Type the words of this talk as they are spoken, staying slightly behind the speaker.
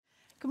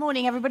Good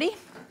morning, everybody.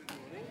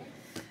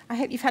 I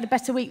hope you've had a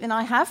better week than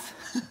I have.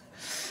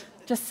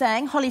 Just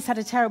saying, Holly's had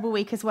a terrible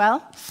week as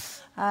well.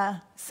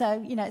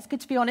 So, it's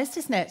good to be honest,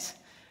 isn't it?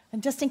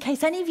 And just in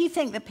case any of you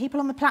think that people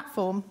on the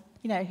platform,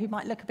 who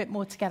might look a bit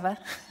more together,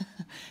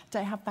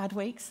 don't have bad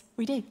weeks,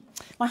 we do.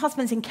 My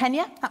husband's in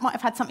Kenya. That might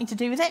have had something to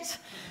do with it.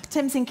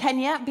 Tim's in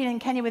Kenya, been in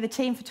Kenya with a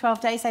team for 12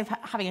 days. They're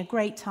having a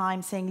great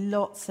time, seeing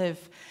lots of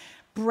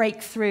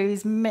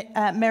breakthroughs,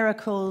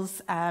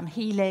 miracles,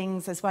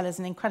 healings, as well as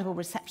an incredible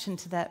reception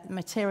to the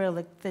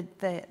material,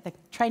 the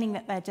training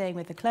that they're doing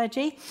with the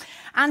clergy.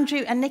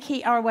 Andrew and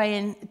Nikki are away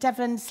in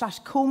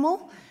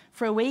Devon/Cornwall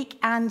for a week,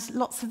 and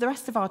lots of the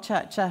rest of our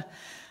church are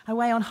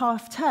away on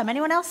half term.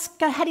 Anyone else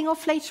heading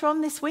off later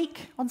on this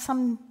week on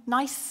some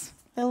nice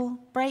little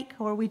break,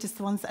 or are we just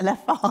the ones that are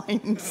left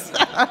behind?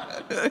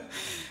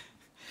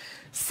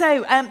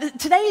 So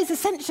today is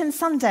Ascension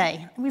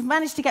Sunday. We've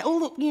managed to get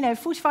all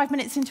 45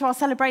 minutes into our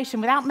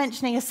celebration without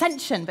mentioning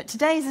Ascension, but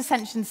today is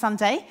Ascension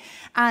Sunday,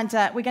 and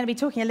we're going to be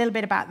talking a little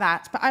bit about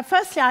that. But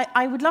firstly,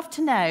 I would love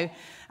to know,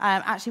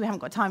 actually we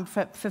haven't got time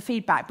for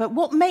feedback, but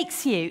what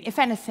makes you, if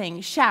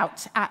anything,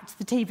 shout at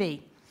the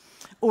TV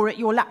or at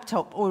your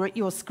laptop or at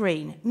your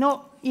screen?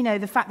 Not,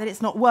 the fact that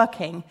it's not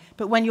working,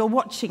 but when you're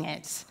watching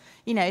it.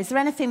 Is there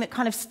anything that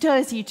kind of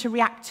stirs you to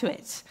react to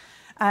it?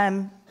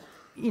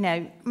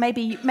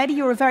 Maybe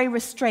you're a very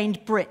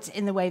restrained Brit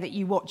in the way that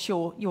you watch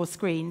your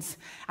screens,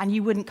 and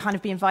you wouldn't kind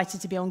of be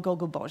invited to be on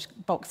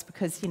Gogglebox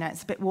because,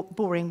 it's a bit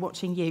boring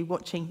watching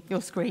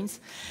your screens.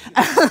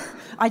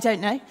 I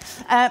don't know.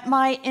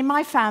 In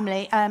my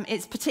family,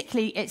 it's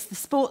the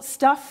sports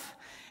stuff,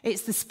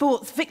 it's the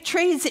sports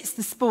victories, it's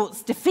the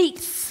sports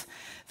defeats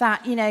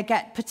that,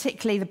 get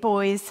particularly the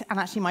boys, and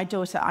actually my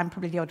daughter, I'm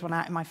probably the odd one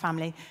out in my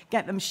family,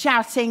 get them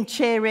shouting,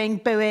 cheering,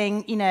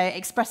 booing,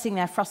 expressing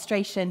their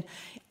frustration.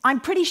 I'm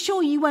pretty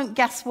sure you won't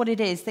guess what it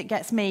is that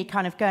gets me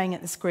kind of going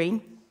at the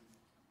screen.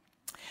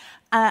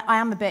 I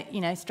am a bit,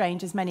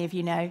 strange, as many of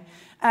you know.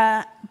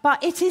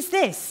 But it is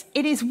this.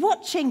 It is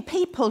watching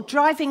people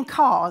driving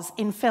cars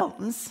in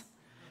films,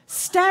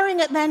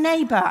 staring at their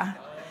neighbour,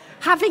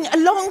 having a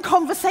long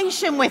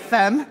conversation with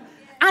them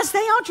as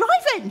they are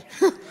driving.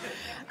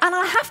 And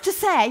I have to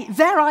say,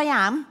 there I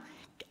am,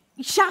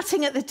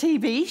 shouting at the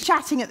TV,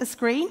 shouting at the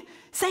screen,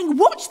 saying,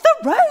 watch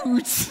the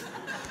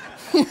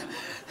road.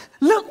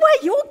 Look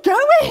where you're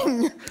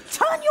going.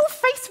 Turn your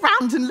face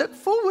round and look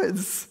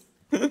forwards.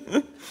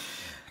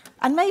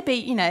 And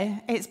maybe,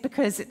 it's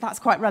because that's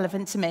quite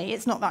relevant to me.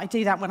 It's not that I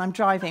do that when I'm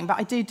driving, but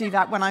I do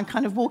that when I'm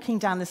kind of walking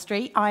down the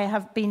street. I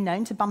have been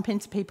known to bump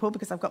into people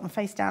because I've got my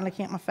face down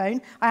looking at my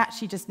phone. I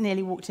actually just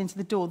nearly walked into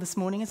the door this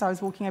morning as I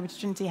was walking over to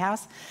Trinity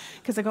House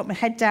because I got my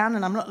head down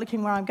and I'm not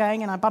looking where I'm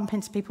going and I bump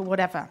into people,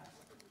 whatever.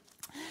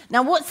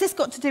 Now, what's this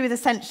got to do with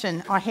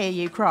Ascension? I hear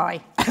you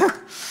cry.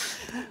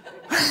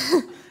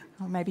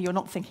 Or maybe you're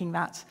not thinking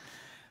that.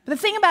 But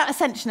the thing about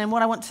Ascension and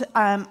what I want to,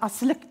 us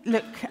to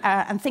look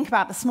and think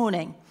about this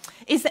morning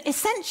is that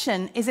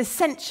Ascension is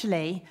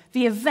essentially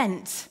the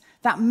event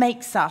that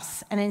makes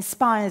us and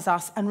inspires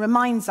us and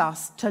reminds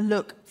us to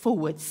look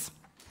forwards.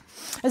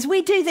 As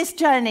we do this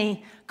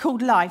journey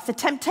called life, the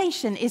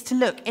temptation is to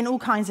look in all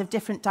kinds of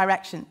different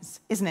directions,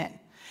 isn't it?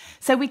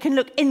 So we can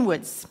look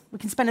inwards. We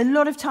can spend a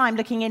lot of time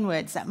looking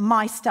inwards at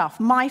my stuff,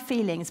 my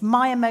feelings,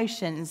 my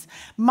emotions,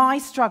 my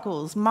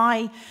struggles,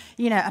 my,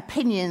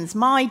 opinions,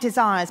 my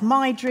desires,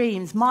 my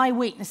dreams, my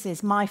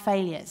weaknesses, my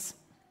failures.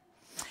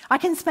 I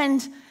can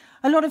spend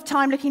a lot of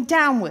time looking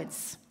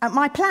downwards at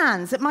my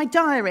plans, at my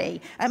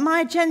diary, at my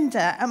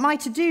agenda, at my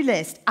to-do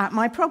list, at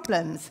my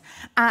problems,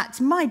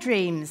 at my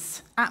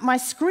dreams, at my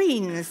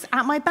screens,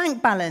 at my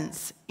bank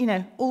balance.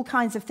 All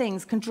kinds of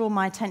things can draw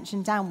my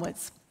attention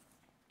downwards.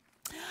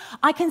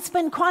 I can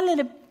spend quite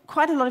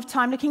a lot of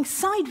time looking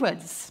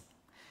sideways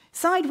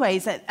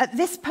at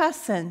this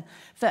person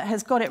that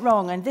has got it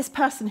wrong, and this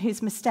person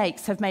whose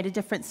mistakes have made a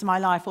difference to my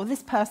life, or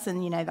this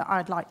person, that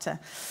I'd like to,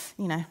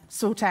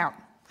 sort out.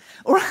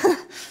 Or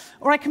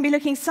I can be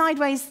looking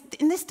sideways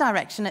in this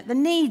direction at the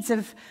needs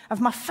of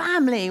my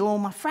family or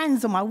my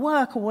friends or my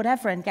work or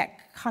whatever, and get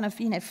kind of,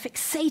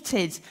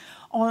 fixated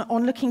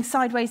on looking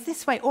sideways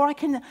this way. Or I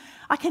can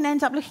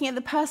end up looking at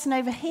the person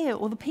over here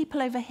or the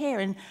people over here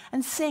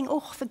and saying,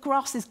 oh, the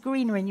grass is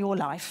greener in your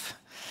life.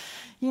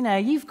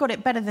 You've got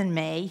it better than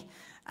me.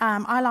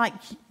 I like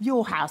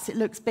your house, it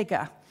looks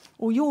bigger.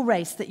 Or your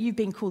race that you've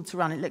been called to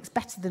run, it looks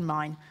better than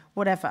mine,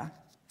 whatever.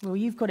 Well,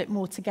 you've got it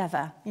more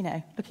together,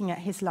 looking at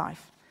his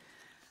life.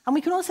 And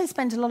we can also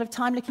spend a lot of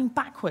time looking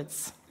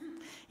backwards,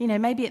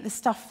 maybe at the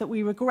stuff that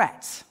we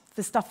regret,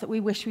 the stuff that we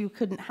wish we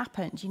couldn't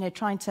happen,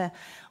 trying to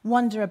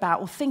wonder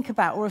about or think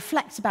about or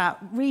reflect about,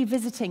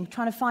 revisiting,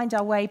 trying to find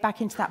our way back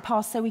into that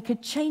past so we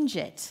could change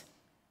it.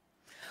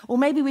 Or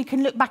maybe we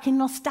can look back in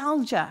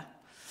nostalgia,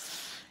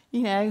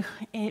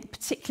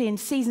 particularly in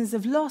seasons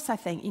of loss, I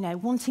think,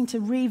 wanting to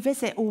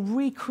revisit or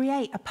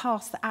recreate a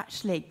past that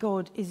actually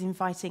God is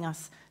inviting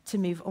us to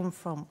move on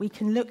from. We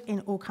can look in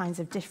all kinds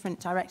of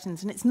different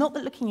directions. And it's not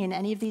that looking in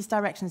any of these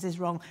directions is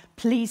wrong.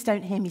 Please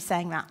don't hear me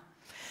saying that.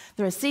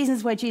 There are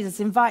seasons where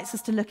Jesus invites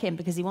us to look in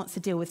because he wants to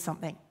deal with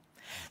something.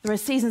 There are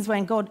seasons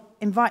when God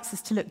invites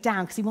us to look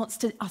down because he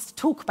wants us to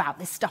talk about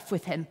this stuff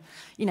with him,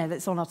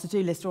 that's on our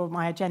to-do list or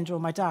my agenda or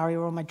my diary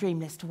or on my dream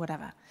list or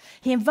whatever.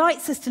 He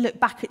invites us to look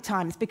back at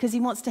times because he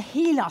wants to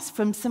heal us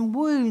from some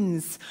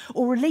wounds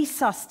or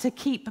release us to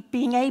keep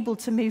being able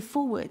to move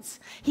forwards.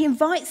 He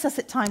invites us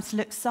at times to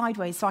look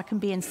sideways so I can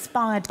be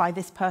inspired by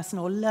this person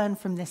or learn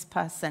from this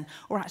person,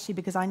 or actually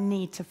because I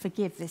need to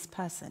forgive this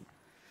person.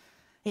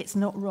 It's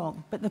not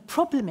wrong. But the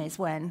problem is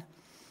when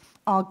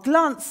our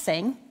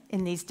glancing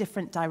in these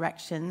different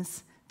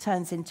directions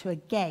turns into a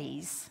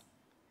gaze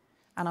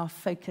and our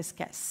focus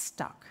gets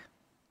stuck.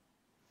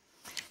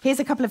 Here's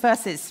a couple of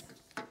verses,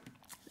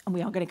 and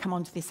we are going to come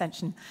on to the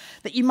ascension,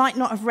 that you might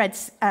not have read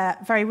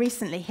very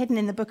recently, hidden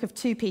in the book of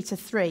 2 Peter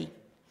 3,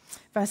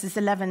 verses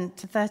 11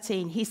 to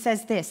 13. He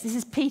says this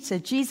is Peter,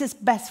 Jesus'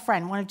 best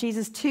friend, one of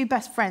Jesus' two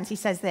best friends. He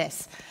says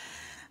this.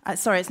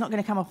 Sorry, it's not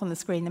going to come up on the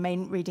screen. The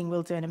main reading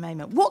we'll do in a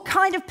moment. What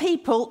kind of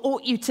people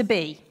ought you to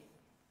be?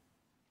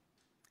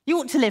 You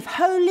ought to live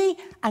holy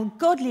and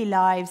godly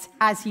lives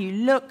as you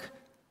look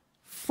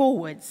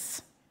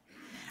forwards.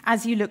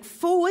 As you look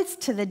forwards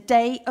to the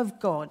day of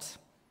God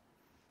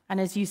and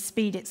as you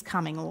speed its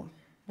coming. Or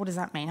what does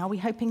that mean? Are we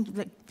hoping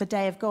that the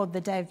day of God, the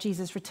day of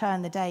Jesus'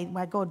 return, the day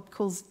where God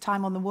calls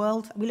time on the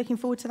world? Are we looking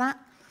forward to that?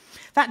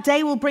 That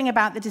day will bring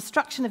about the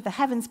destruction of the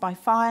heavens by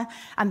fire,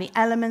 and the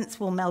elements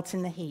will melt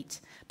in the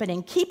heat. But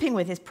in keeping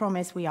with his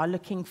promise, we are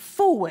looking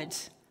forward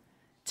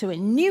to a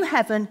new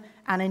heaven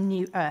and a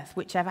new earth,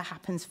 whichever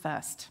happens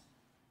first.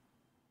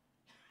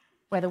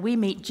 Whether we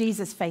meet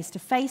Jesus face to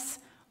face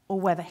or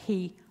whether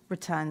he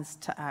returns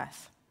to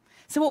earth.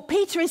 So what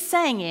Peter is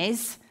saying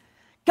is,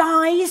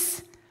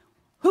 guys,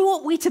 who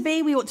ought we to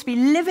be? We ought to be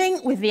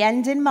living with the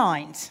end in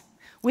mind,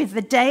 with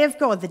the day of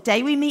God, the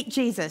day we meet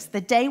Jesus,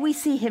 the day we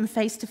see him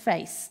face to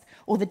face,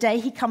 or the day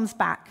he comes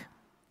back.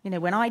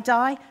 When I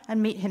die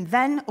and meet him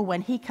then, or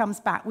when he comes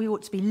back, we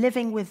ought to be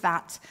living with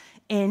that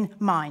in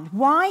mind.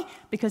 Why?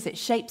 Because it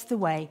shapes the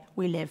way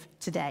we live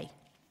today.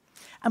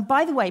 And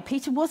by the way,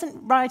 Peter wasn't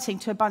writing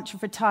to a bunch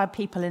of retired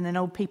people in an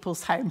old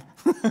people's home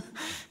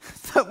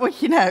that were,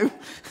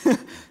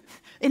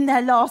 in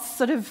their last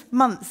sort of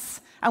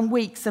months and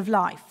weeks of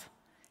life.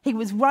 He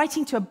was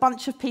writing to a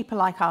bunch of people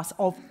like us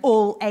of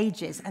all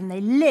ages, and they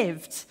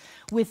lived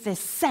with this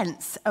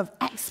sense of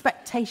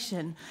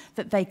expectation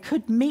that they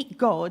could meet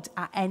God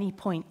at any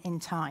point in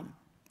time.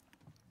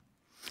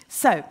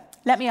 So,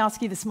 let me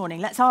ask you this morning,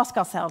 let's ask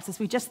ourselves as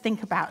we just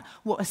think about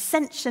what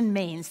ascension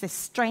means, this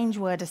strange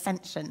word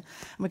ascension. And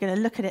we're going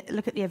to look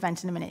at the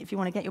event in a minute. If you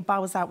want to get your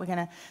Bibles out, we're going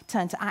to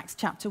turn to Acts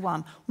chapter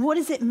 1. What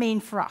does it mean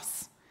for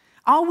us?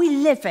 Are we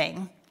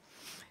living,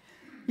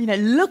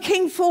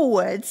 looking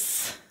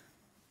forwards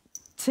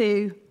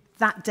to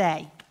that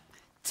day,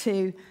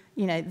 to,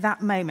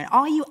 that moment?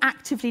 Are you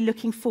actively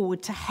looking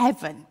forward to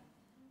heaven?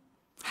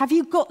 Have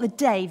you got the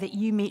day that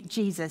you meet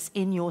Jesus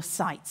in your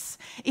sights?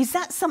 Is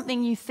that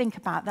something you think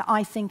about, that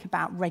I think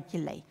about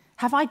regularly?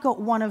 Have I got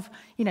one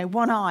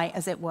eye,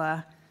 as it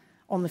were,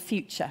 on the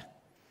future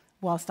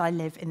whilst I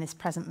live in this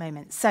present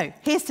moment? So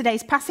here's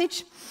today's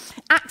passage,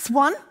 Acts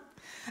 1,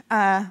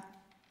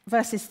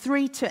 verses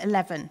 3 to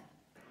 11.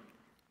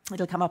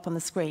 It'll come up on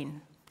the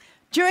screen.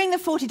 During the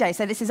 40 days,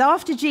 so this is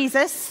after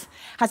Jesus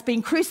has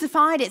been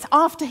crucified, it's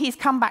after he's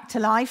come back to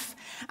life,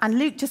 and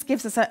Luke just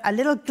gives us a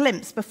little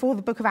glimpse before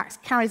the book of Acts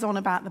carries on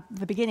about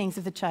the beginnings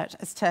of the church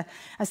as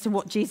to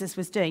what Jesus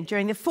was doing.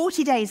 During the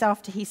 40 days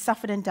after he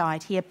suffered and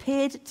died, he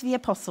appeared to the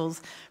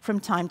apostles from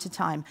time to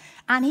time,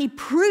 and he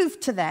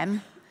proved to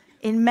them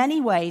in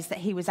many ways that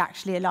he was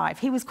actually alive.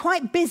 He was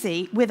quite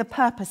busy with a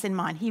purpose in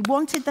mind. He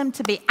wanted them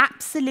to be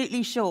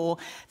absolutely sure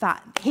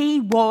that he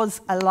was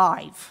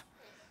alive.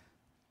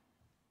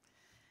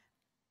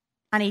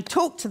 And he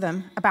talked to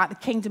them about the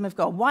kingdom of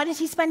God. Why did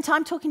he spend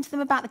time talking to them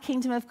about the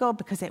kingdom of God?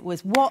 Because it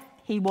was what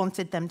he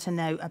wanted them to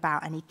know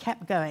about, and he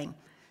kept going.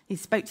 He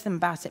spoke to them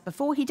about it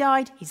before he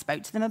died. He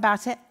spoke to them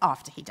about it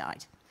after he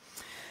died.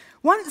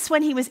 Once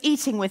when he was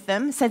eating with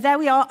them, so there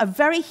we are, a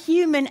very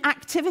human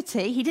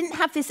activity. He didn't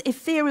have this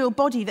ethereal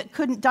body that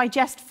couldn't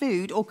digest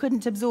food or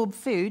couldn't absorb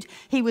food.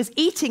 He was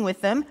eating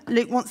with them.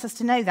 Luke wants us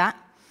to know that.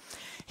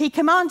 He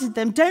commanded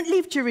them, don't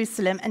leave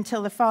Jerusalem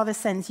until the Father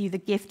sends you the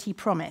gift he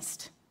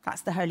promised.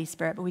 That's the Holy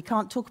Spirit, but we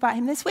can't talk about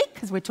him this week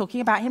because we're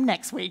talking about him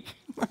next week.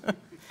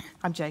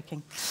 I'm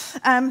joking.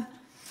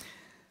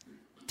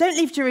 Don't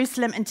leave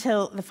Jerusalem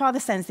until the Father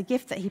sends the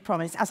gift that he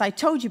promised. As I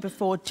told you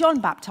before, John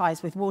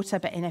baptized with water,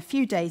 but in a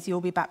few days you'll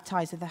be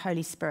baptized with the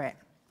Holy Spirit.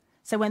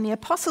 So when the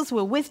apostles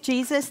were with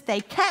Jesus, they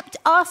kept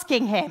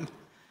asking him,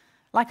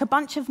 like a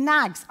bunch of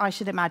nags, I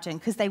should imagine,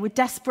 because they were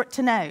desperate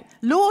to know,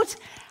 Lord,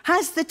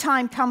 has the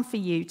time come for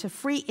you to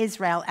free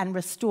Israel and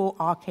restore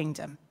our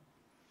kingdom?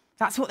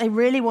 That's what they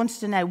really wanted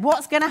to know.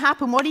 What's going to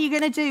happen? What are you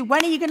going to do?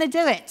 When are you going to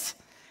do it?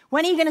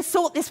 When are you going to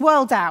sort this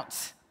world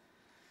out?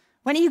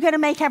 When are you going to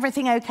make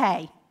everything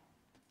okay?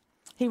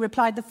 He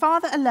replied, "The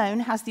Father alone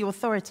has the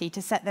authority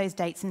to set those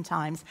dates and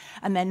times,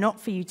 and they're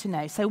not for you to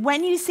know. So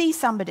when you see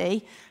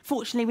somebody,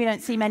 fortunately we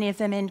don't see many of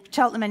them in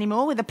Cheltenham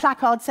anymore, with a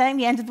placard saying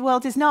the end of the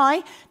world is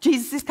nigh,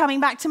 Jesus is coming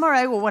back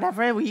tomorrow," or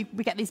whatever, we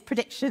get these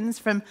predictions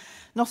from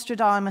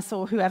Nostradamus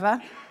or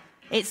whoever.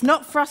 It's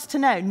not for us to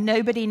know.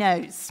 Nobody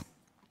knows.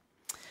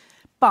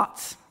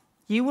 But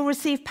you will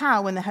receive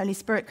power when the Holy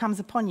Spirit comes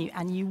upon you,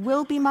 and you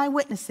will be my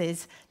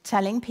witnesses,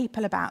 telling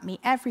people about me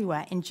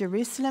everywhere, in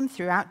Jerusalem,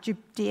 throughout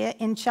Judea,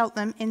 in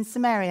Cheltenham, in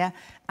Samaria,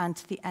 and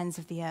to the ends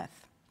of the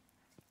earth.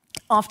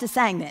 After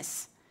saying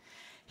this,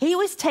 he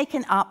was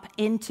taken up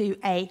into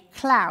a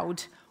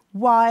cloud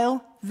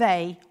while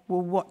they were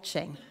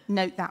watching.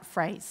 Note that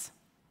phrase.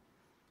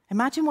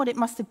 Imagine what it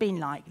must have been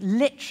like,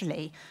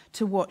 literally,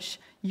 to watch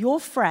your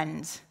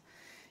friend,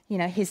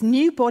 his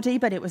new body,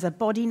 but it was a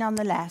body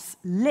nonetheless,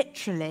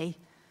 literally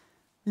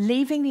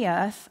leaving the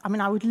earth. I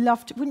mean,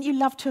 wouldn't you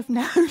love to have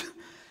known?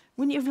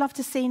 Wouldn't you have loved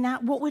to have seen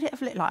that? What would it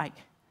have looked like?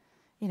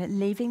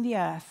 Leaving the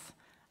earth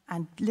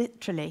and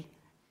literally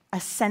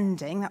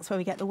ascending, that's where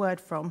we get the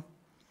word from,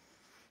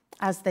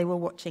 as they were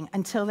watching,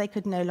 until they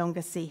could no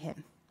longer see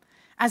him.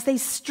 As they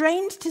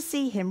strained to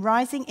see him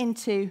rising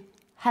into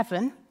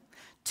heaven,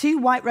 2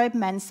 white-robed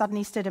men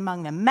suddenly stood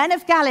among them. "Men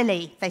of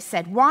Galilee," they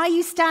said, "why are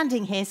you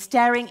standing here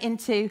staring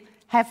into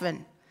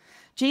heaven?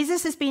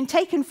 Jesus has been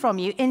taken from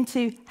you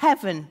into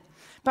heaven,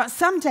 but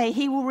someday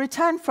he will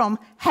return from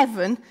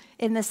heaven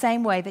in the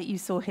same way that you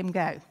saw him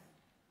go."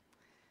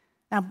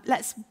 Now,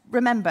 let's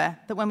remember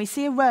that when we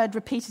see a word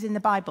repeated in the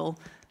Bible,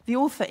 the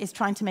author is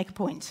trying to make a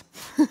point.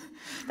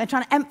 They're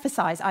trying to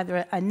emphasize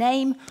either a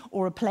name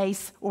or a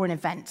place or an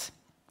event.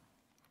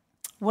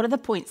 What are the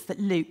points that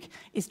Luke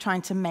is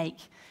trying to make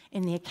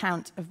in the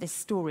account of this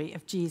story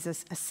of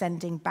Jesus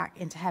ascending back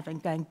into heaven,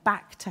 going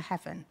back to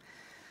heaven?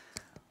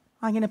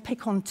 I'm going to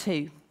pick on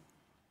 2.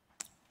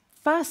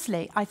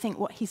 Firstly, I think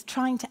what he's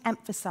trying to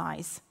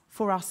emphasize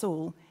for us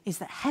all is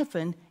that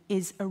heaven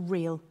is a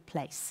real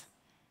place.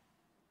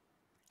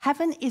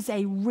 Heaven is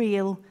a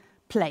real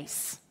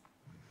place.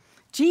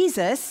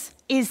 Jesus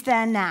is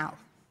there now.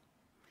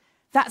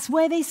 That's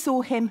where they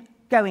saw him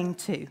going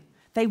to.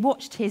 They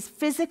watched his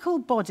physical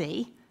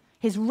body,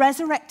 his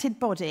resurrected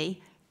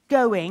body,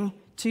 going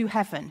to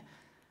heaven.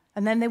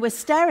 And then they were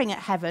staring at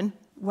heaven,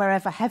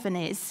 wherever heaven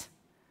is,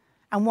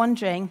 and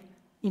wondering,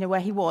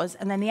 where he was.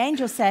 And then the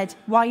angel said,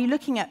 "Why are you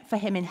looking for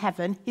him in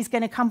heaven? He's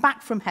going to come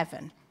back from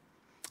heaven.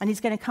 And he's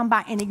going to come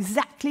back in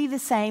exactly the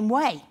same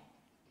way."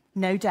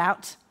 No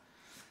doubt,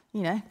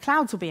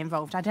 clouds will be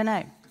involved. I don't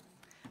know.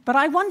 But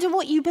I wonder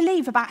what you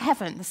believe about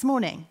heaven this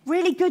morning.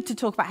 Really good to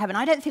talk about heaven.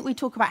 I don't think we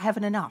talk about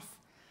heaven enough.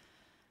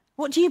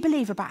 What do you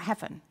believe about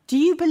heaven? Do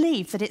you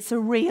believe that it's a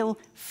real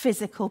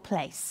physical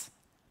place?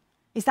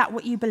 Is that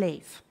what you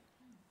believe?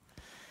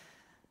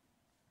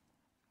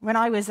 When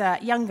I was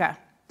younger,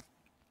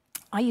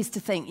 I used to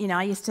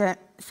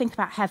think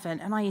about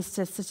heaven, and I used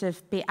to sort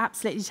of be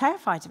absolutely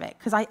terrified of it,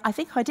 because I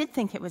think I did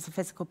think it was a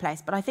physical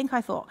place, but I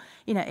thought,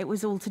 it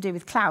was all to do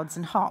with clouds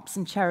and harps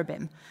and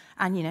cherubim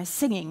and,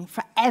 singing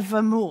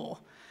forevermore.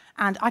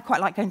 And I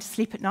quite like going to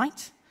sleep at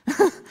night.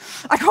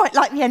 I quite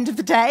like the end of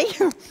the day.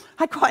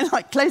 I quite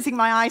like closing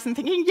my eyes and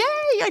thinking,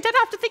 yay, I don't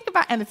have to think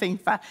about anything.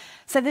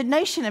 So the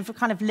notion of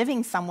kind of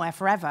living somewhere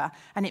forever,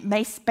 and it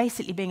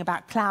basically being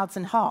about clouds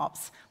and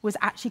harps, was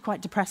actually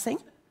quite depressing.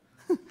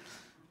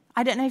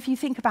 I don't know if you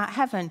think about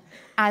heaven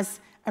as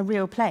a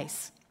real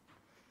place.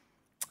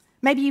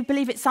 Maybe you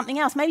believe it's something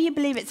else. Maybe you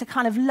believe it's a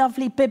kind of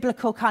lovely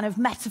biblical kind of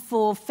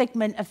metaphor,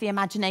 figment of the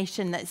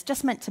imagination that's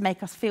just meant to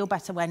make us feel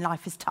better when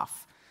life is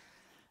tough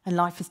and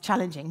life is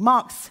challenging.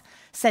 Marx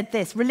said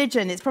this: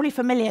 religion, it's probably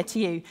familiar to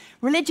you,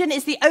 religion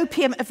is the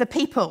opium of the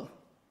people.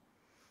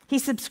 He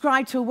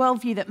subscribed to a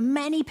worldview that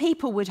many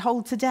people would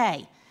hold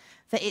today,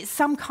 that it's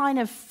some kind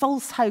of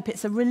false hope.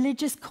 It's a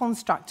religious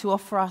construct to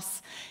offer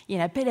us,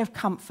 a bit of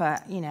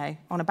comfort,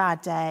 on a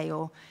bad day,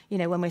 or,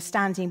 when we're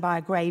standing by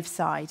a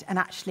graveside, and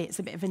actually it's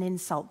a bit of an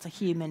insult to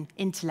human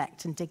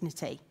intellect and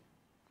dignity.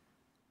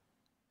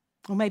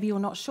 Or maybe you're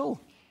not sure.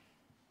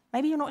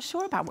 Maybe you're not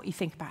sure about what you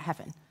think about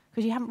heaven,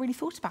 because you haven't really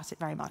thought about it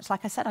very much.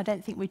 Like I said, I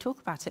don't think we talk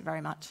about it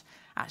very much,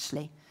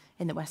 actually,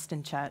 in the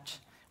Western church.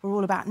 We're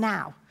all about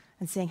now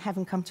and seeing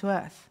heaven come to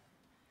earth.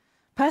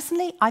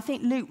 Personally, I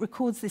think Luke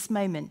records this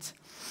moment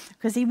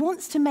because he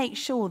wants to make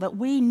sure that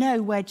we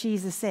know where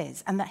Jesus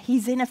is and that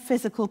he's in a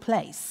physical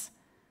place.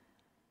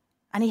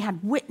 And he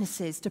had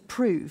witnesses to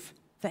prove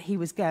that he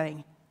was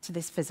going to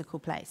this physical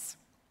place.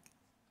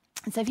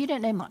 And so if you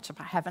don't know much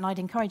about heaven, I'd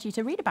encourage you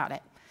to read about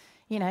it.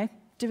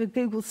 Do a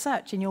Google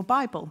search in your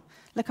Bible.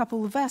 Look up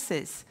all the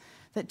verses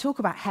that talk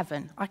about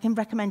heaven. I can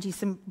recommend you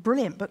some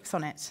brilliant books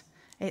on it.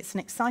 It's an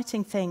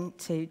exciting thing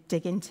to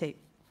dig into.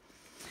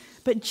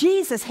 But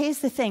Jesus, here's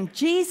the thing,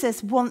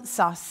 Jesus wants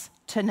us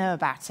to know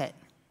about it.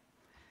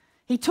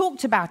 He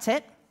talked about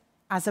it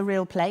as a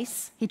real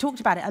place. He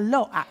talked about it a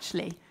lot,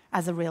 actually,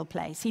 as a real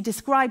place. He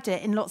described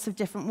it in lots of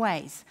different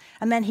ways.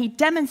 And then he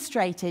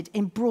demonstrated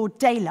in broad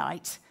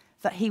daylight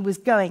that he was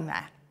going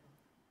there.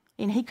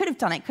 He could have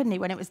done it, couldn't he,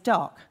 when it was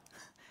dark?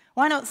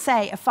 Why not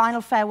say a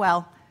final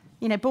farewell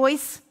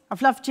boys,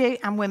 I've loved you,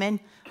 and women,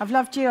 I've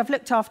loved you, I've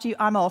looked after you,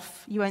 I'm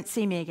off, you won't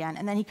see me again.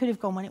 And then he could have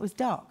gone when it was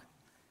dark.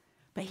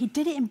 But he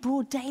did it in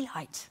broad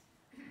daylight.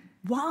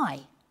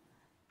 Why?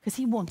 Because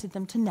he wanted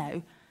them to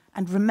know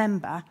and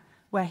remember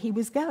where he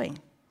was going.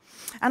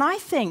 And I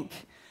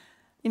think,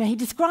 he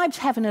described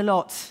heaven a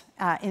lot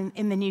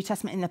in the New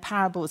Testament, in the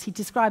parables. He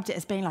described it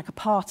as being like a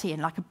party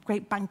and like a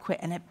great banquet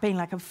and it being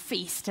like a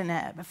feast and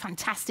a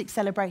fantastic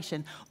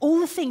celebration. All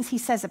the things he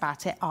says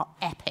about it are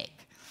epic.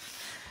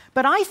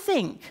 But I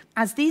think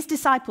as these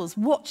disciples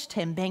watched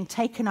him being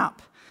taken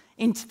up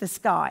into the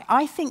sky,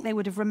 I think they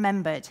would have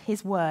remembered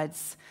his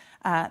words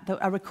that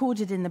are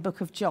recorded in the book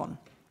of John.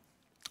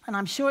 And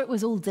I'm sure it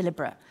was all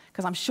deliberate,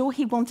 because I'm sure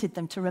he wanted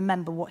them to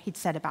remember what he'd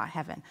said about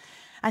heaven.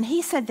 And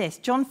he said this,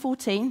 John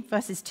 14,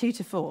 verses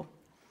 2-4.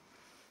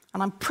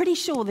 And I'm pretty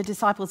sure the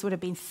disciples would have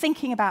been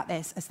thinking about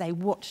this as they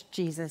watched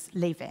Jesus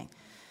leaving.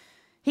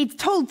 He'd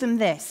told them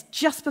this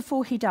just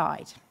before he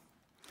died.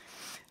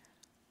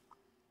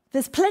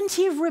 There's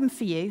plenty of room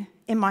for you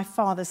in my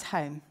Father's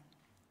home.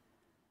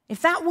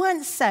 If that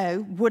weren't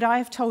so, would I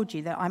have told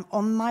you that I'm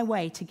on my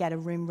way to get a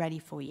room ready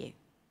for you?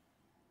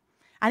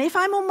 And if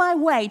I'm on my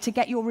way to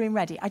get your room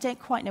ready, I don't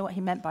quite know what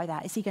he meant by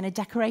that. Is he going to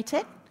decorate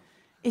it?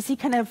 Is he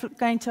kind of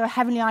going to a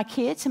heavenly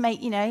IKEA to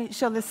make,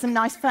 sure there's some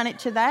nice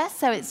furniture there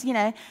so it's,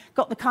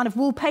 got the kind of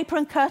wallpaper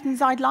and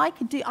curtains I'd like?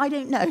 I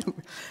don't know.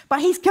 But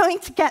he's going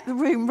to get the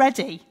room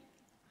ready.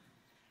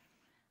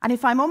 And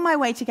if I'm on my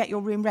way to get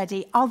your room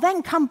ready, I'll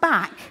then come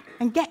back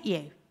and get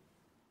you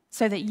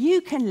so that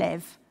you can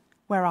live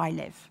where I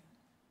live.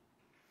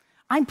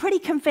 I'm pretty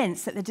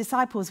convinced that the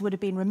disciples would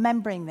have been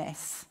remembering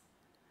this.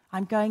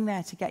 I'm going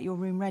there to get your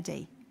room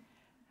ready,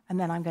 and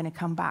then I'm going to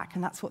come back.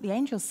 And that's what the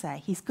angels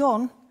say. He's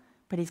gone,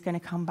 but he's going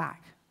to come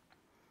back.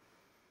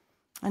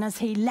 And as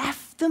he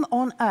left them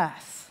on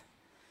earth,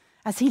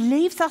 as he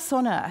leaves us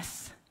on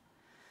earth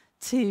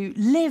to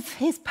live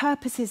his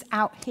purposes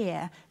out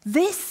here,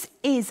 this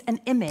is an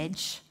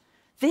image,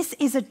 this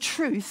is a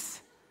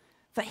truth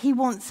that he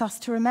wants us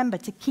to remember,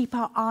 to keep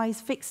our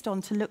eyes fixed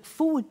on, to look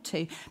forward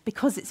to,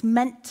 because it's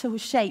meant to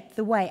shape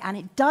the way. And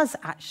it does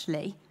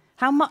actually.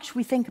 How much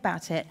we think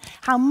about it,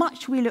 how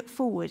much we look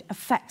forward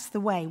affects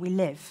the way we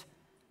live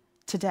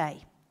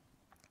today.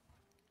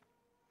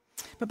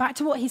 But back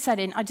to what he said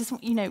I just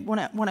want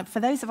to, for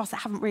those of us that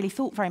haven't really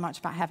thought very much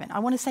about heaven, I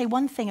want to say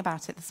one thing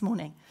about it this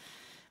morning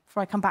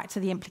before I come back to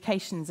the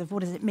implications of what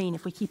does it mean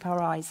if we keep our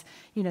eyes,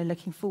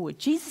 looking forward.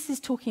 Jesus is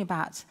talking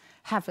about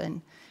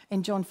heaven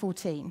in John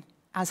 14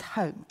 as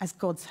home, as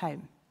God's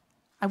home.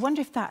 I wonder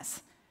if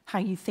that's how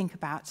you think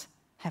about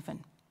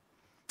heaven,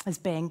 as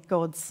being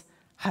God's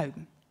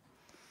home.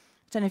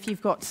 I don't know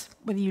if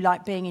whether you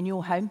like being in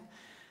your home.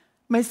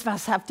 Most of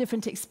us have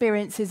different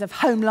experiences of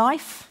home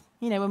life,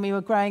 when we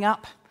were growing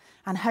up,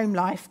 and home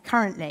life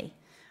currently.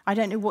 I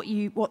don't know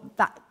what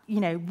that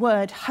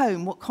word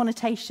home, what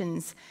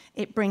connotations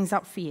it brings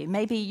up for you.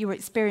 Maybe your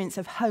experience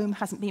of home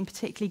hasn't been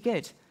particularly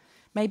good.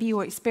 Maybe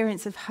your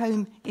experience of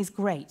home is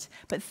great.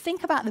 But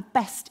think about the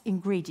best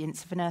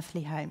ingredients of an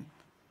earthly home.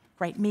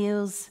 Great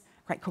meals,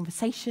 great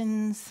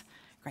conversations,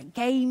 great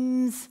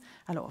games,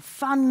 a lot of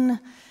fun,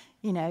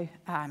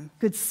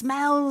 good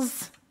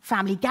smells,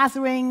 family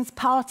gatherings,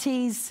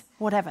 parties,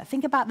 whatever.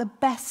 Think about the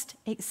best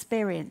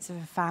experience of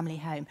a family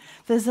home.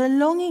 There's a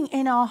longing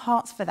in our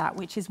hearts for that,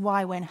 which is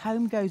why when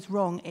home goes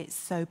wrong, it's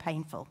so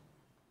painful.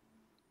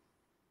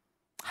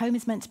 Home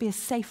is meant to be a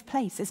safe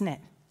place, isn't it?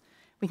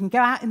 We can go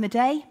out in the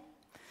day,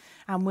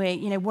 and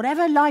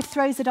whatever life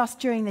throws at us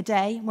during the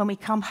day, when we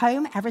come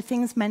home,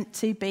 everything's meant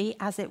to be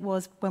as it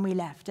was when we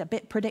left, a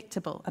bit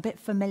predictable, a bit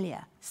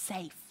familiar,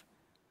 safe.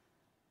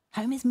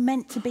 Home is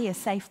meant to be a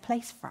safe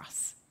place for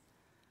us.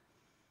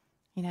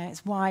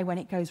 It's why when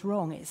it goes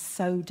wrong, it's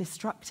so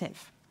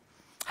destructive.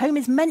 Home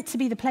is meant to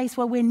be the place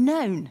where we're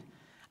known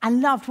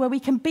and loved, where we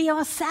can be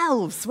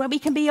ourselves, where we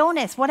can be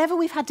honest, whatever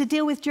we've had to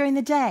deal with during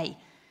the day.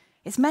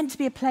 It's meant to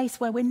be a place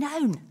where we're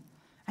known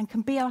and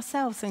can be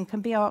ourselves and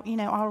can be our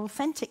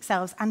authentic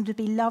selves and to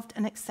be loved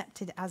and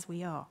accepted as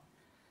we are.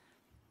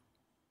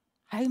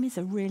 Home is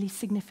a really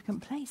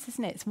significant place,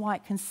 isn't it? It's why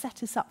it can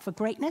set us up for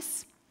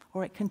greatness,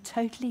 or it can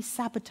totally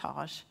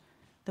sabotage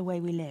the way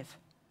we live,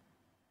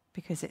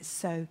 because it's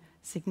so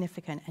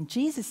significant. And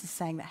Jesus is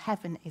saying that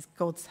heaven is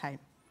God's home.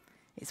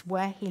 It's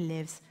where he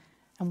lives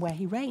and where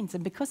he reigns.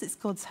 And because it's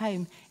God's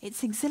home,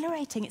 it's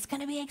exhilarating. It's going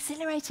to be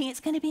exhilarating.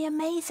 It's going to be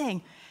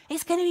amazing.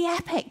 It's going to be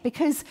epic,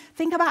 because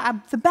think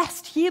about the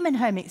best human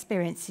home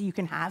experience you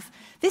can have.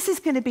 This is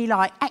going to be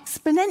like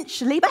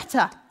exponentially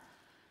better,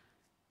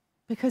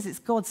 because it's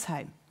God's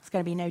home. There's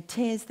going to be no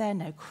tears there,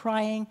 no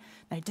crying,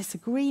 no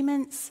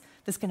disagreements.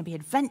 There's going to be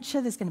adventure,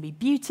 there's going to be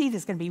beauty,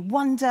 there's going to be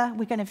wonder.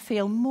 We're going to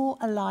feel more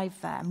alive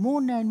there, more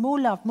known, more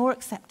loved, more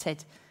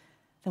accepted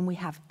than we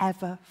have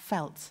ever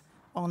felt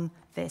on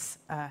this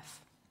earth.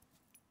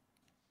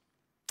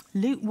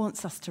 Luke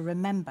wants us to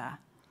remember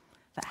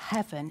that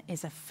heaven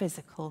is a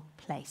physical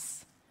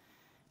place.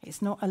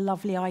 It's not a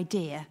lovely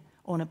idea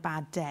on a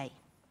bad day.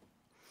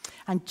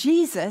 And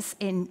Jesus,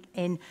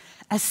 in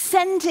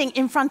ascending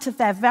in front of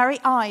their very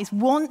eyes,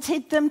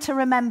 wanted them to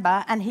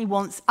remember, and he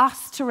wants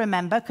us to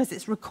remember, because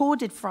it's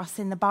recorded for us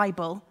in the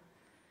Bible,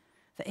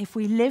 that if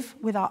we live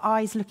with our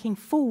eyes looking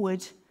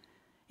forward,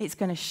 it's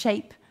going to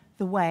shape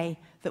the way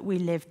that we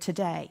live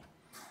today.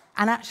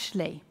 And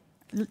actually,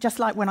 just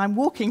like when I'm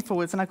walking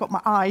forwards and I've got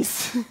my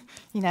eyes,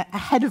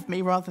 ahead of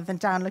me rather than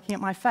down looking at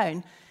my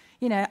phone,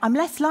 I'm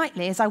less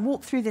likely as I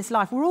walk through this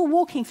life. We're all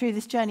walking through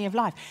this journey of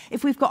life.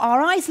 If we've got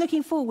our eyes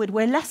looking forward,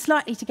 we're less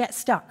likely to get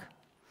stuck.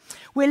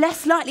 We're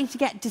less likely to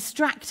get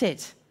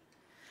distracted.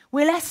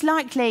 We're less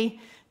likely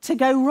to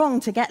go wrong,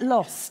 to get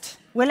lost.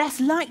 We're less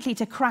likely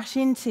to crash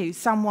into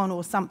someone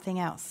or something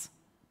else.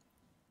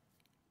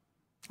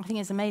 I think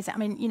it's amazing. I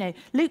mean,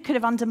 Luke could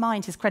have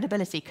undermined his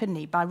credibility, couldn't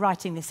he, by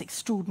writing this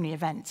extraordinary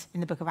event in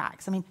the book of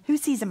Acts. I mean, who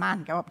sees a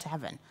man go up to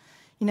heaven?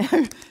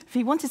 If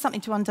he wanted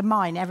something to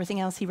undermine everything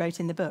else he wrote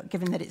in the book,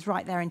 given that it's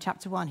right there in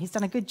chapter 1, he's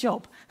done a good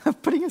job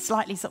of putting a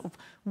slightly sort of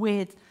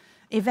weird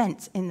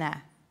event in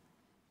there.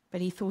 But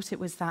he thought it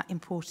was that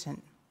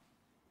important.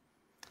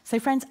 So,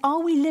 friends, are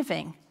we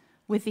living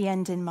with the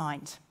end in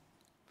mind?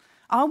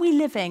 Are we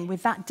living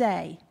with that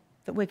day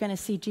that we're going to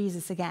see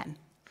Jesus again?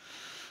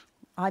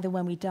 Either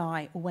when we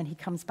die or when he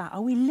comes back.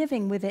 Are we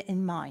living with it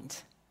in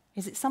mind?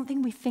 Is it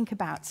something we think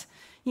about,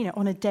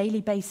 on a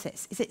daily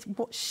basis? Is it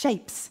what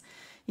shapes,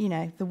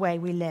 the way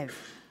we live?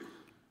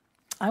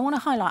 I want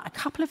to highlight a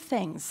couple of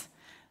things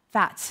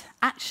that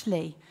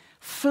actually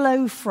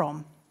flow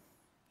from,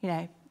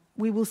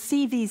 we will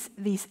see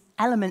these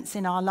elements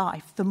in our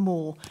life the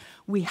more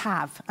we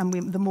have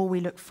and the more we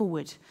look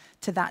forward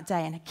to that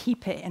day and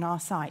keep it in our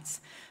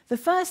sights. The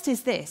first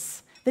is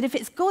this, that if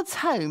it's God's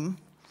home,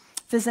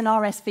 there's an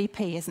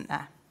RSVP, isn't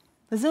there?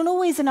 There's not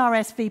always an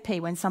RSVP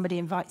when somebody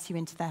invites you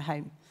into their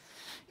home.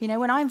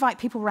 When I invite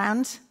people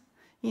round,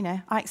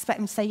 I expect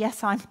them to say,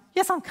 yes,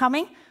 I'm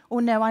coming,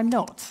 or no, I'm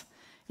not.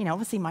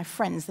 Obviously my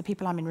friends, the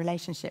people I'm in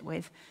relationship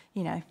with,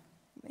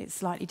 it's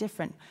slightly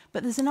different.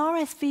 But there's an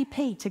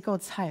RSVP to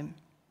God's home.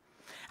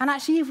 And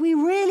actually, if we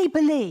really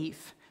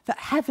believe that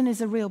heaven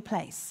is a real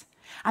place,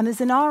 and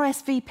there's an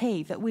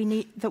RSVP that we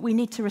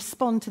need to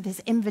respond to this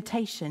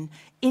invitation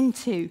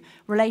into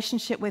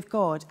relationship with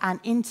God and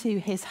into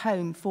his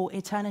home for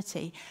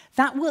eternity,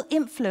 that will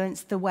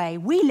influence the way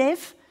we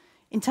live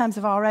in terms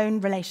of our own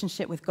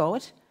relationship with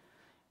God,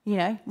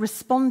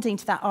 responding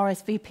to that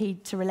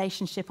RSVP to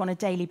relationship on a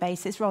daily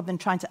basis rather than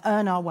trying to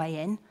earn our way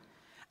in.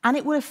 And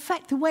it will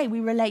affect the way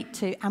we relate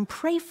to and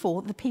pray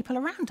for the people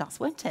around us,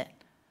 won't it?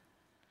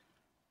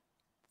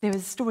 There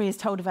was a story is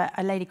told of a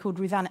lady called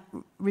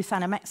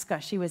Rusana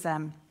Metzger. She was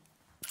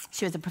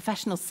a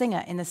professional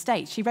singer in the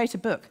States. She wrote a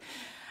book,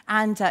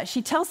 and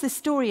she tells this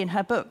story in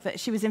her book that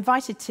she was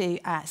invited to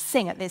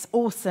sing at this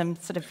awesome,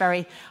 sort of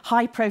very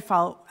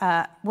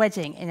high-profile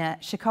wedding in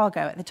Chicago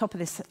at the top of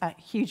this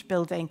huge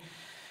building.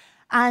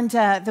 And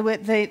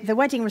the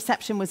wedding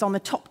reception was on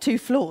the top 2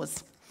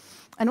 floors,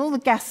 and all the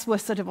guests were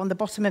sort of on the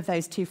bottom of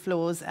those 2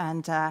 floors,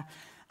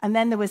 and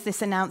then there was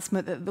this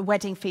announcement that the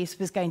wedding feast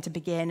was going to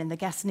begin, and the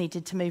guests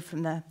needed to move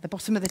from the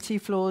bottom of the 2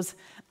 floors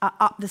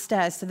up the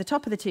stairs to the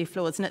top of the 2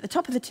 floors. And at the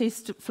top of the 2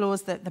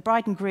 floors, the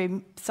bride and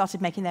groom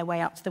started making their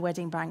way up to the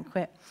wedding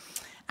banquet.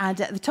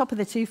 And at the top of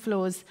the 2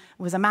 floors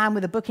was a man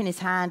with a book in his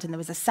hand, and there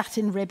was a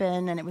satin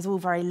ribbon, and it was all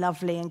very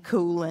lovely and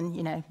cool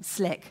and,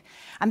 slick.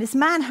 And this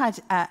man had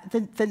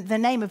the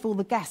name of all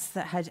the guests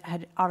that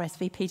had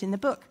RSVP'd in the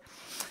book.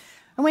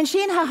 And when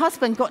she and her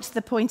husband got to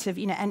the point of,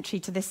 entry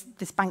to this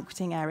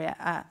banqueting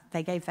area,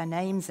 they gave their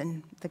names,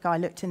 and the guy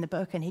looked in the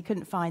book, and he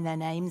couldn't find their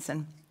names,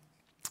 and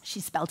she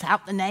spelt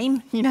out the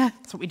name.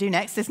 That's what we do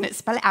next, isn't it?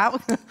 Spell it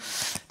out,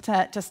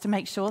 just to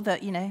make sure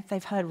that,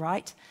 they've heard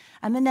right.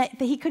 And then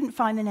he couldn't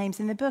find the names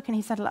in the book, and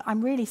he said, look,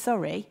 I'm really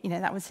sorry.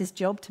 That was his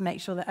job, to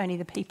make sure that only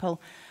the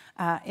people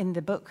in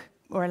the book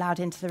were allowed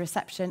into the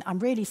reception. I'm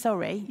really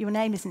sorry. Your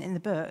name isn't in the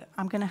book.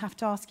 I'm going to have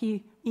to ask you,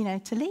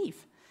 to leave.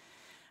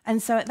 And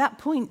so at that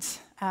point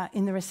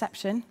in the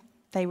reception,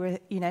 they were,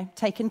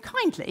 taken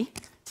kindly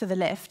to the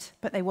lift,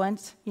 but they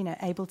weren't,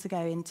 able to go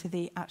into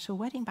the actual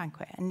wedding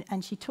banquet.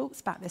 And she talks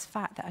about this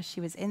fact that as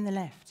she was in the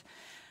lift,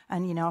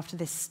 and, after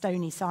this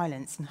stony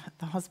silence, and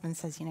the husband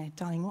says,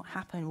 darling, what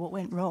happened? What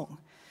went wrong?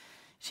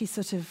 She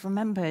sort of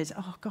remembered,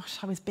 oh, gosh,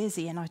 I was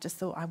busy, and I just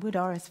thought I would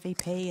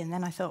RSVP, and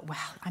then I thought, well,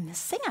 I'm the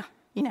singer.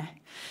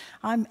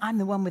 I'm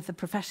the one with the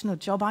professional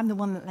job. I'm the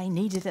one that they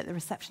needed at the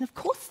reception. Of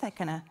course they're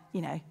going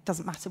to,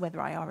 doesn't matter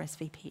whether I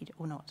RSVP'd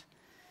or not.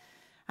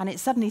 And it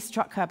suddenly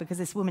struck her, because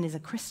this woman is a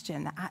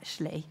Christian, that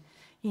actually,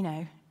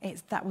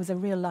 that was a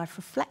real life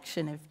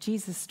reflection of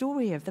Jesus'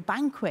 story of the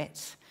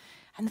banquet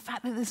and the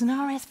fact that there's an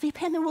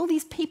RSVP, and there were all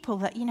these people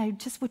that,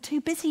 just were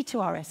too busy to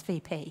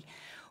RSVP,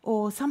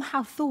 or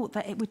somehow thought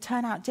that it would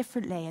turn out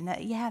differently and that,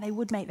 they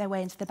would make their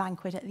way into the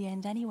banquet at the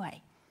end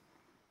anyway.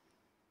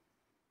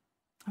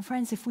 And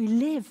friends, if we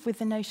live with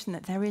the notion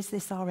that there is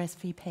this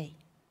RSVP,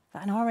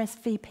 that an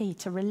RSVP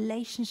to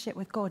relationship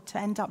with God, to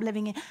end up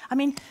living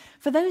in,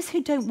 for those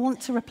who don't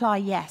want to reply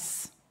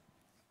yes,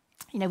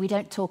 We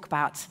don't talk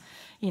about,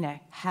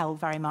 hell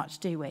very much,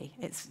 do we?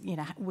 It's,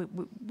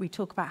 we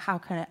talk about how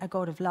can a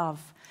God of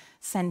love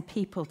send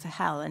people to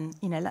hell. And,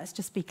 let's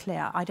just be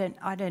clear. I don't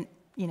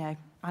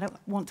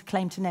want to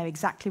claim to know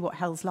exactly what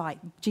hell's like.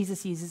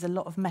 Jesus uses a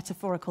lot of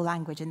metaphorical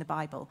language in the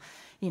Bible.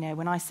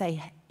 When I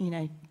say,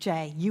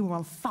 Jay, you were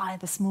on fire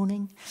this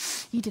morning.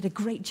 You did a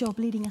great job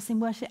leading us in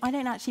worship. I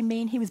don't actually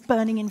mean he was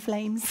burning in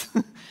flames.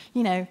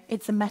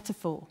 It's a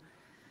metaphor.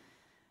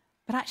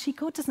 But actually,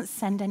 God doesn't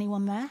send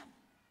anyone there.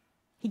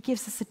 He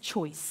gives us a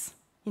choice.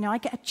 I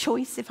get a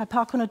choice if I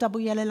park on a double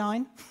yellow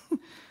line.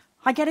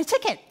 I get a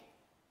ticket.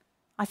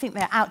 I think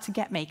they're out to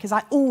get me because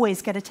I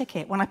always get a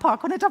ticket when I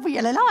park on a double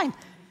yellow line.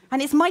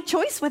 And it's my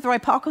choice whether I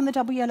park on the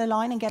double yellow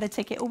line and get a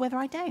ticket or whether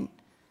I don't.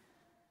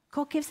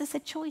 God gives us a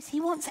choice.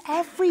 He wants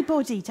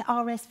everybody to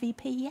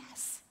RSVP,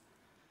 yes.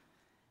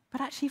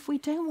 But actually, if we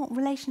don't want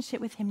relationship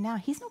with him now,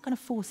 he's not going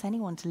to force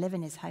anyone to live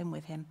in his home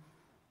with him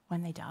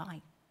when they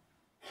die.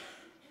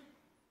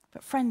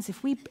 But friends,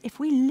 if we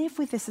live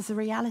with this as a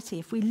reality,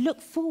 if we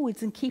look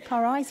forwards and keep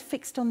our eyes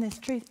fixed on this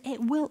truth,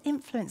 it will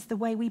influence the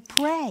way we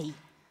pray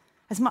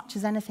as much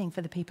as anything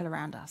for the people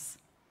around us.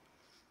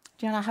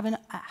 I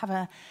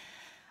have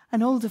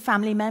an older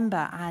family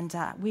member, and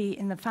we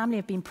in the family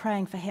have been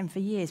praying for him for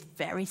years.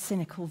 Very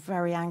cynical,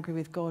 very angry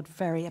with God,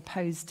 very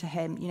opposed to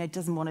him.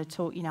 Doesn't want to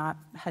talk.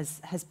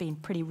 Has been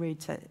pretty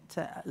rude to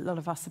a lot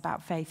of us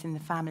about faith in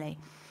the family.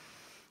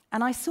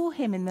 And I saw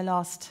him in the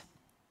last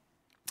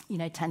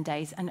 10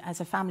 days. And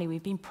as a family,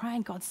 we've been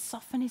praying, God,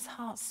 soften his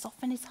heart,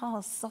 soften his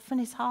heart, soften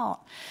his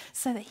heart,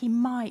 so that he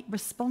might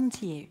respond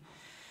to you.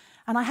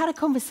 And I had a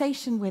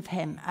conversation with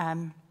him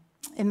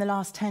in the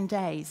last 10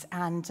 days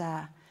and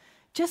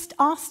just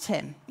asked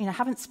him,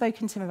 haven't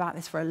spoken to him about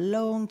this for a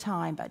long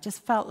time, but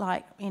just felt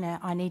like,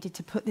 I needed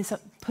to put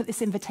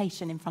this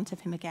invitation in front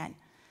of him again.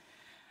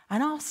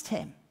 And asked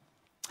him,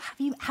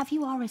 have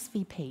you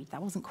RSVP'd?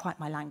 That wasn't quite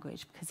my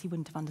language because he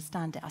wouldn't have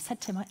understood it. I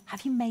said to him,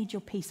 have you made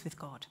your peace with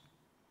God?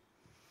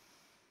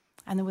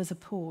 And there was a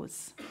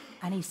pause,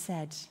 and he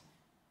said,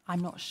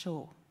 I'm not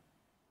sure.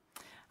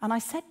 And I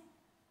said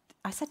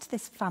to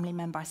this family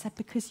member,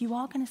 because you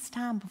are going to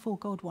stand before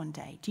God one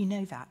day. Do you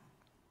know that?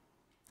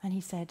 And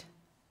he said,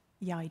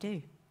 yeah, I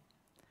do.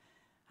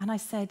 And I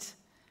said,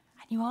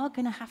 and you are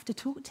going to have to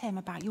talk to him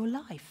about your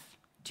life.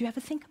 Do you ever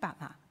think about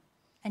that?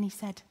 And he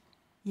said,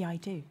 yeah, I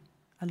do,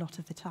 a lot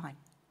of the time.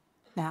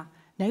 Now,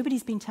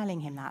 nobody's been telling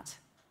him that.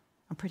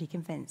 I'm pretty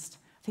convinced.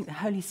 I think the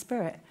Holy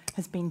Spirit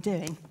has been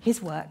doing his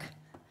work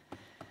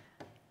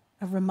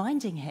of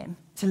reminding him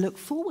to look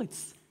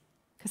forwards,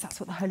 because that's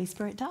what the Holy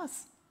Spirit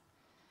does.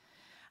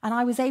 And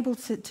I was able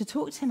to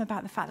talk to him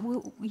about the fact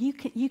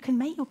that you can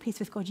make your peace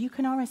with God, you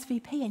can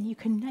RSVP, and you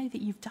can know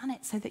that you've done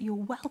it so that you're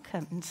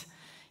welcomed,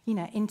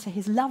 into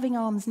his loving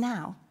arms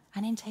now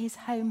and into his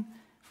home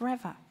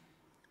forever.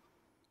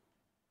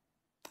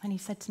 And he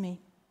said to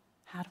me,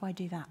 how do I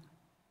do that?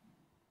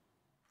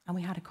 And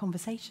we had a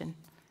conversation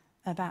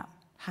about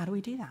how do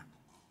we do that?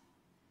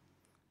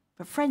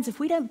 But friends, if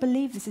we don't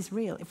believe this is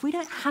real, if we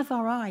don't have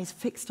our eyes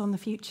fixed on the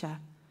future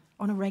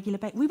on a regular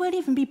basis, we won't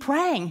even be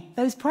praying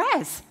those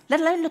prayers,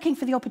 let alone looking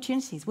for the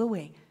opportunities, will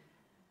we?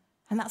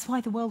 And that's why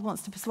the world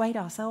wants to persuade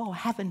us,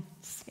 heaven,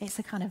 it's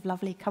a kind of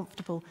lovely,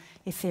 comfortable,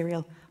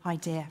 ethereal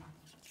idea.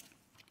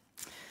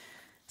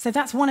 So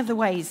that's one of the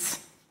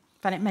ways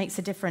that it makes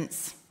a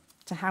difference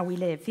to how we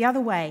live. The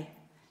other way,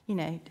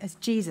 as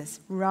Jesus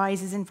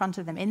rises in front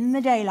of them in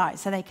the daylight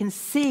so they can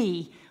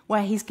see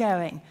where he's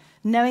going,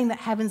 knowing that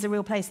heaven's a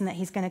real place and that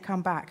he's going to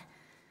come back.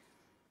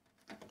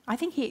 I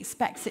think he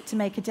expects it to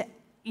make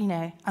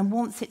and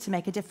wants it to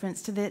make a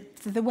difference to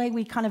the way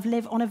we kind of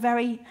live on a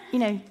very,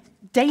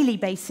 daily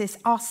basis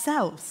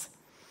ourselves.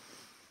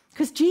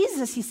 Because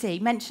Jesus, you see,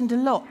 mentioned a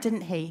lot,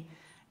 didn't he,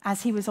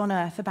 as he was on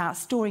earth about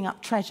storing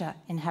up treasure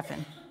in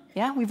heaven.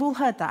 Yeah, we've all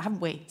heard that,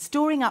 haven't we?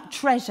 Storing up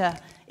treasure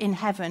in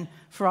heaven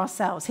for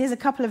ourselves. Here's a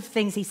couple of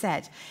things he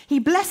said. He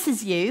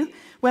blesses you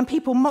when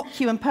people mock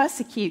you and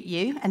persecute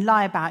you and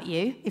lie about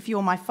you, if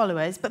you're my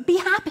followers. But be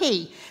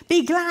happy,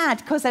 be glad,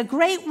 because a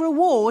great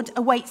reward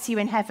awaits you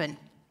in heaven.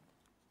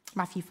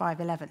 Matthew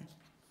 5:11.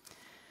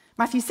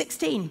 Matthew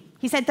 16,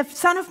 he said, the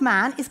Son of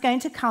Man is going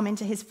to come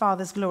into his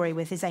Father's glory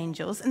with his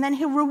angels, and then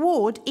he'll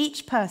reward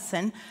each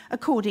person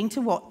according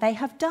to what they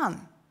have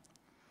done.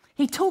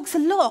 He talks a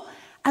lot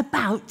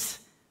about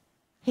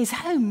his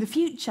home, the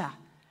future,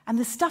 and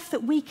the stuff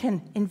that we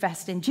can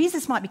invest in.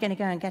 Jesus might be going to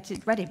go and get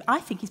it ready, but I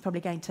think he's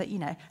probably going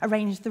to,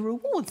 arrange the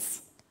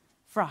rewards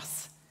for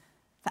us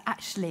that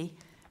actually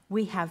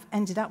we have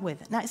ended up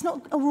with. Now, it's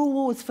not a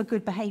rewards for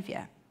good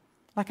behavior.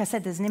 Like I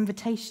said, there's an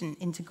invitation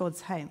into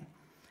God's home.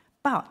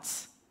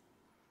 But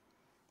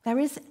there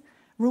is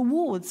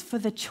rewards for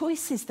the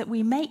choices that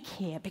we make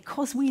here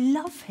because we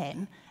love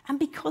him and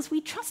because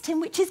we trust him,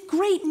 which is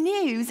great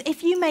news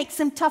if you make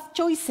some tough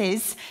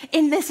choices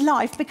in this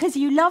life because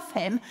you love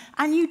him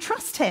and you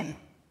trust him.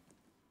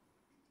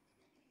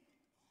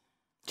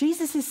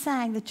 Jesus is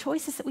saying the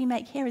choices that we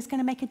make here is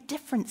going to make a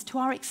difference to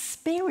our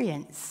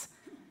experience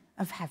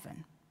of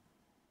heaven.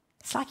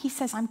 It's like he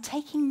says, I'm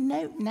taking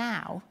note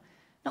now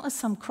not as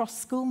some cross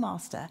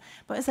schoolmaster,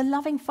 but as a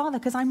loving father,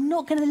 because I'm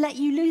not going to let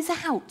you lose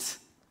out.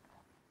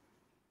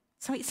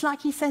 So it's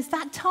like he says,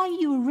 that time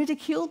you were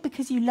ridiculed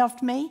because you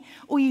loved me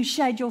or you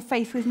shared your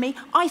faith with me,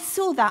 I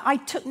saw that, I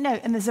took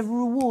note, and there's a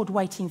reward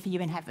waiting for you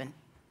in heaven.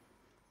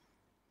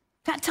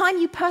 That time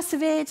you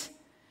persevered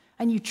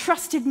and you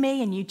trusted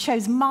me and you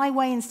chose my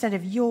way instead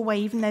of your way,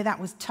 even though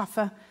that was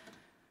tougher,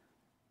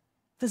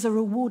 there's a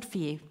reward for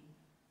you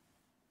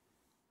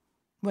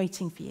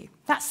waiting for you.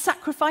 That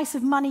sacrifice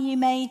of money you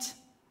made,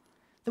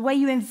 the way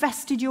you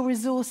invested your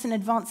resource in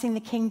advancing the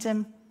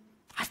kingdom,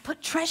 I've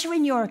put treasure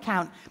in your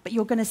account, but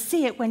you're going to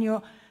see it when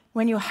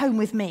you're home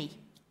with me.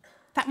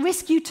 That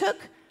risk you took,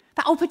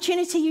 that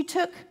opportunity you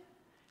took,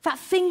 that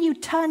thing you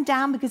turned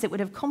down because it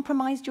would have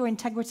compromised your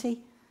integrity,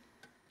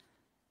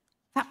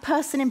 that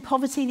person in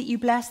poverty that you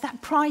blessed,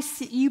 that price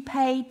that you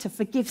paid to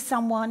forgive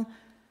someone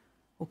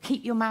or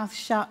keep your mouth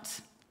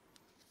shut,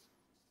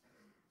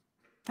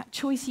 that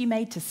choice you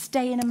made to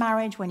stay in a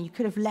marriage when you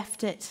could have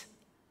left it,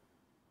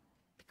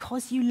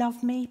 because you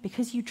love me,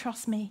 because you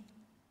trust me,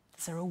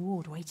 there's a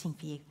reward waiting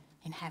for you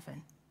in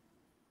heaven.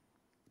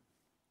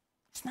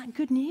 Isn't that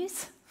good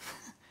news?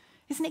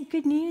 Isn't it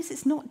good news?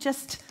 It's not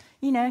just,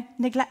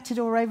 neglected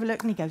or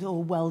overlooked, and he goes, oh,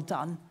 well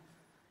done.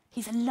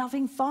 He's a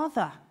loving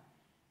father,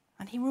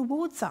 and he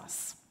rewards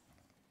us.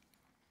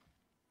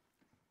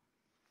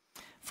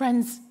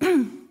 Friends,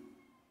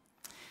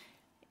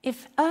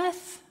 if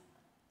earth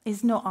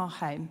is not our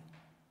home,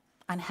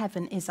 and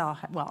heaven is our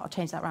home, well, I'll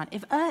change that around.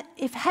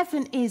 If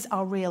heaven is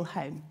our real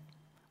home,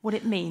 what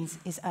it means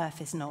is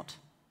earth is not.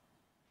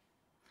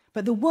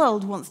 But the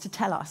world wants to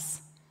tell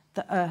us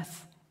that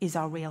earth is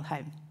our real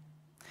home.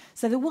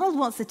 So the world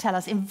wants to tell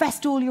us,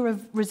 invest all your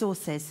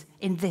resources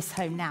in this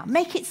home now.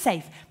 Make it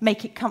safe,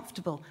 make it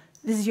comfortable.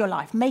 This is your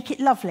life. Make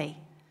it lovely.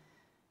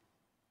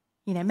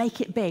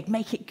 Make it big,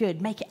 make it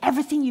good, make it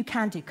everything you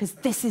can do, because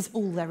this is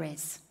all there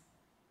is.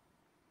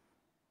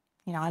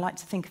 I like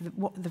to think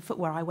of the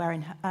footwear I wear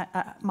in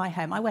my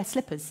home. I wear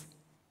slippers.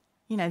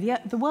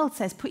 The world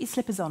says, put your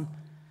slippers on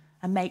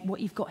and make what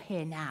you've got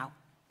here now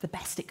the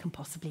best it can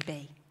possibly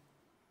be.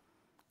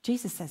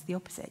 Jesus says the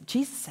opposite.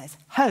 Jesus says,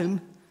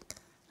 home,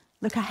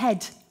 look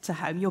ahead to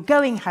home. You're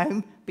going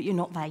home, but you're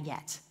not there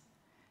yet.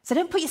 So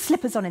don't put your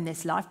slippers on in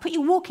this life. Put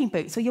your walking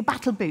boots or your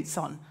battle boots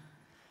on.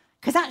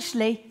 Because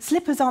actually,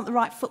 slippers aren't the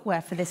right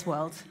footwear for this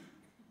world.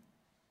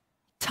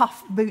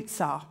 Tough boots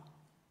are.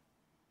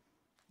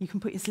 You can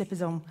put your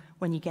slippers on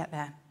when you get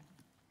there.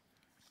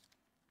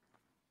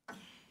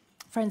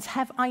 Friends,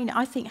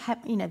 I think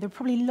there are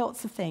probably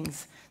lots of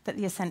things that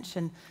the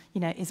Ascension,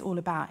 is all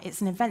about.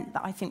 It's an event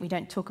that I think we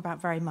don't talk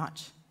about very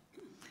much.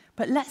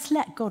 But let's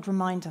let God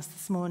remind us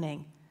this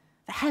morning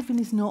that heaven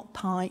is not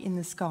pie in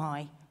the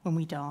sky when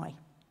we die.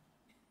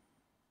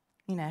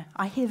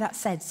 I hear that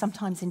said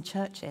sometimes in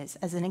churches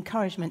as an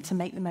encouragement to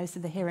make the most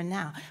of the here and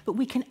now. But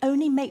we can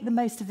only make the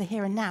most of the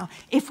here and now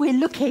if we're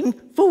looking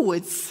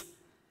forwards.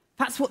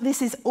 That's what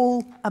this is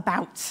all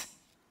about.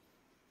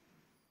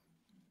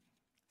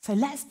 So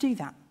let's do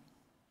that.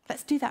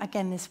 Let's do that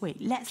again this week.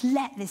 Let's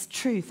let this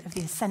truth of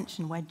the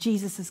ascension, where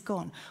Jesus has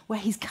gone, where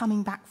he's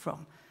coming back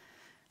from,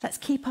 let's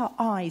keep our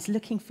eyes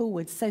looking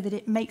forward so that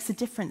it makes a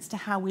difference to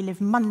how we live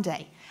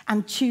Monday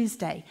and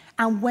Tuesday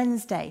and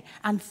Wednesday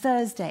and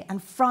Thursday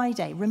and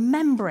Friday,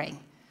 remembering,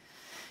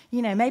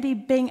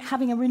 maybe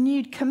having a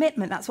renewed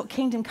commitment. That's what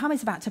Kingdom Come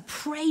is about, to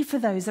pray for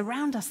those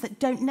around us that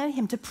don't know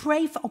him, to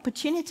pray for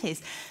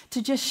opportunities,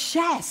 to just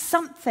share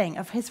something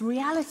of his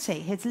reality,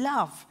 his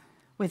love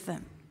with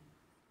them,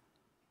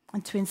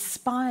 and to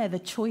inspire the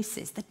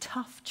choices, the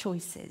tough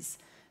choices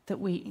that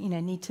we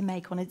need to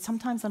make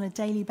sometimes on a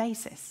daily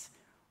basis,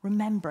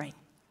 remembering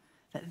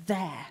that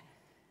there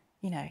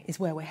is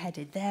where we're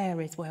headed,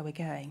 there is where we're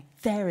going,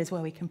 there is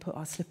where we can put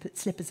our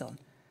slippers on.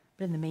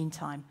 But in the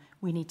meantime,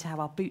 we need to have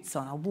our boots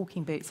on, our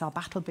walking boots, our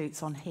battle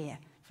boots on here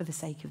for the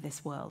sake of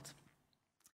this world.